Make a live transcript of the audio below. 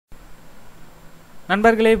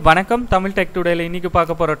நண்பர்களே வணக்கம். தமிழ் டெக் டுடேல இன்னைக்கு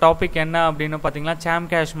பார்க்க போற டாபிக் என்ன அப்படின்னு பார்த்தீங்கன்னா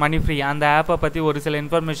Chamcash மணி ஃப்ரீ அந்த ஆப்பை பற்றி ஒரு சில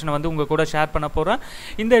இன்ஃபர்மேஷன் வந்து உங்கள் கூட ஷேர் பண்ண போகிறேன்.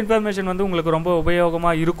 இந்த இன்ஃபர்மேஷன் வந்து உங்களுக்கு ரொம்ப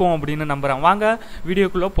உபயோகமாக இருக்கும் அப்படின்னு நம்புகிறேன். வாங்க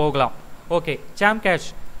வீடியோக்குள்ளே போகலாம். ஓகே, Chamcash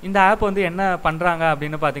இந்த ஆப் வந்து என்ன பண்ணுறாங்க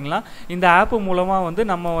அப்படின்னு பார்த்தீங்கன்னா, இந்த ஆப்பு மூலமாக வந்து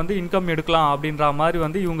நம்ம வந்து இன்கம் எடுக்கலாம் அப்படின்ற மாதிரி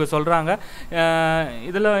வந்து இவங்க சொல்கிறாங்க.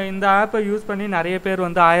 இதில் இந்த ஆப்பை யூஸ் பண்ணி நிறைய பேர்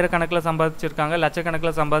வந்து ஆயிரக்கணக்கில் சம்பாதிச்சிருக்காங்க,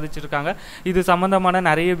 லட்சக்கணக்கில் சம்பாதிச்சிருக்காங்க. இது சம்மந்தமான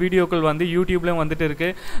நிறைய வீடியோக்கள் வந்து யூடியூப்லேயும் வந்துட்டு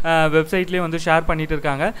இருக்குது, வெப்சைட்லேயும் வந்து ஷேர் பண்ணிட்டு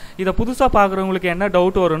இருக்காங்க. இதை புதுசாக பார்க்குறவங்களுக்கு என்ன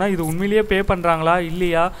டவுட் வரும்னா, இது உண்மையிலேயே பே பண்ணுறாங்களா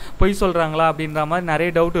இல்லையா, பொய் சொல்கிறாங்களா அப்படின்ற மாதிரி நிறைய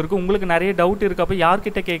டவுட் இருக்குது. உங்களுக்கு நிறைய டவுட் இருக்கப்போ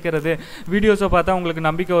யார்கிட்ட கேட்குறது, வீடியோஸை பார்த்தா உங்களுக்கு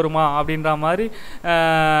நம்பிக்கை வருமா அப்படின்ற மாதிரி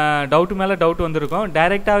டவுட் மேலே டவுட் வந்திருக்கும்.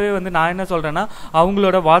 டைரெக்டாகவே வந்து நான் என்ன சொல்கிறேன்னா,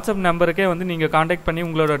 அவங்களோட வாட்ஸ்அப் நம்பருக்கே வந்து நீங்கள் காண்டாக்ட் பண்ணி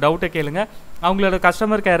உங்களோட டவுட்டை கேளுங்க. அவங்களோட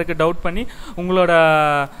கஸ்டமர் கேருக்கு டவுட் பண்ணி உங்களோட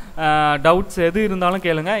டவுட்ஸ் எது இருந்தாலும்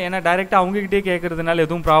கேளுங்க. ஏன்னா டைரெக்டாக அவங்ககிட்டே கேட்குறதுனால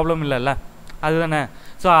எதுவும் ப்ராப்ளம் இல்லைல்ல, அதுதானே.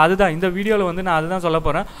 ஸோ அதுதான் இந்த வீடியோவில் வந்து நான் அதுதான் சொல்ல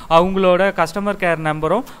போகிறேன். அவங்களோட கஸ்டமர் கேர்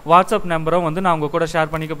நம்பரும் வாட்ஸ்அப் நம்பரும் வந்து நான் உங்கள் கூட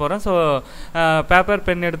ஷேர் பண்ணிக்க போகிறேன். ஸோ பேப்பர்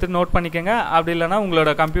பென் எடுத்து நோட் பண்ணிக்கோங்க. அப்படி இல்லைனா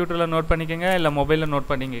உங்களோட கம்ப்யூட்டரில் நோட் பண்ணிக்கோங்க, இல்லை மொபைலில் நோட்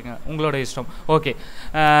பண்ணிக்கோங்க, உங்களோட இஷ்டம். ஓகே,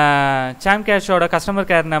 Chamcashோட கஸ்டமர்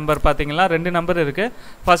கேர் நம்பர் பார்த்தீங்கன்னா 2 நம்பர் இருக்குது.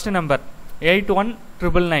 First number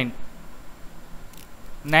 8199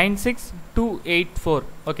 96284.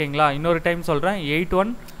 ஓகேங்களா, இன்னொரு டைம் சொல்கிறேன்,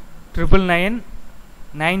 8199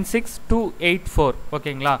 96284.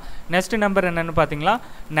 ஓகேங்களா. நெக்ஸ்ட் நம்பர் என்னன்னு பார்த்தீங்களா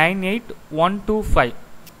 98125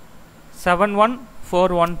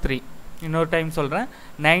 71413. இன்னொரு டைம் சொல்கிறேன்,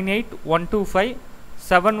 98125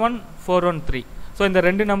 71413. ஸோ இந்த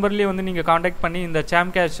 2 நம்பர்லேயே வந்து நீங்கள் காண்டாக்ட் பண்ணி இந்த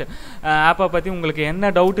Chamcash ஆப்பை பற்றி உங்களுக்கு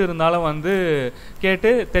என்ன டவுட் இருந்தாலும் வந்து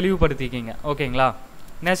கேட்டு தெளிவுபடுத்திக்கிங்க. ஓகேங்களா.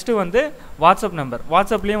 நெக்ஸ்ட்டு வந்து வாட்ஸ்அப் நம்பர்,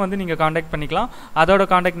 வாட்ஸ்அப்லேயும் வந்து நீங்கள் காண்டாக்ட் பண்ணிக்கலாம். அதோட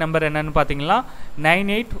காண்டாக்ட் நம்பர் என்னன்னு பார்த்தீங்கன்னா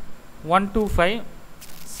 98125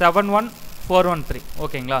 71413.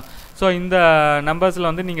 ஓகேங்களா. ஸோ இந்த நம்பர்ஸில்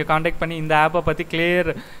வந்து நீங்கள் காண்டாக்ட் பண்ணி இந்த ஆப்பை பற்றி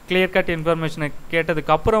கிளியர் கட் இன்ஃபர்மேஷனை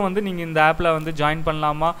கேட்டதுக்கப்புறம் வந்து நீங்கள் இந்த ஆப்பில் வந்து ஜாயின்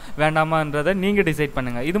பண்ணலாமா வேண்டாமான்றதை நீங்கள் டிசைட்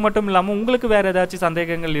பண்ணுங்கள். இது மட்டும் இல்லாமல் உங்களுக்கு வேறு ஏதாச்சும்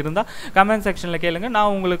சந்தேகங்கள் இருந்தால் கமெண்ட் செக்ஷனில் கேளுங்க.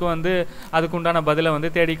 நான் உங்களுக்கு வந்து அதுக்கு உண்டான பதிலை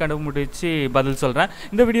வந்து தேடி கண்டுபிடிச்சி பதில் சொல்கிறேன்.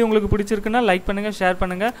 இந்த வீடியோ உங்களுக்கு பிடிச்சிருக்குன்னா லைக் பண்ணுங்கள், ஷேர்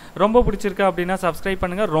பண்ணுங்கள். ரொம்ப பிடிச்சிருக்கா அப்படின்னா சப்ஸ்கிரைப்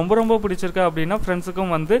பண்ணுங்கள். ரொம்ப பிடிச்சிருக்கா அப்படின்னா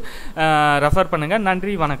ஃப்ரெண்ட்ஸுக்கும் வந்து ரெஃபர் பண்ணுங்கள்.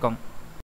 நன்றி, வணக்கம்.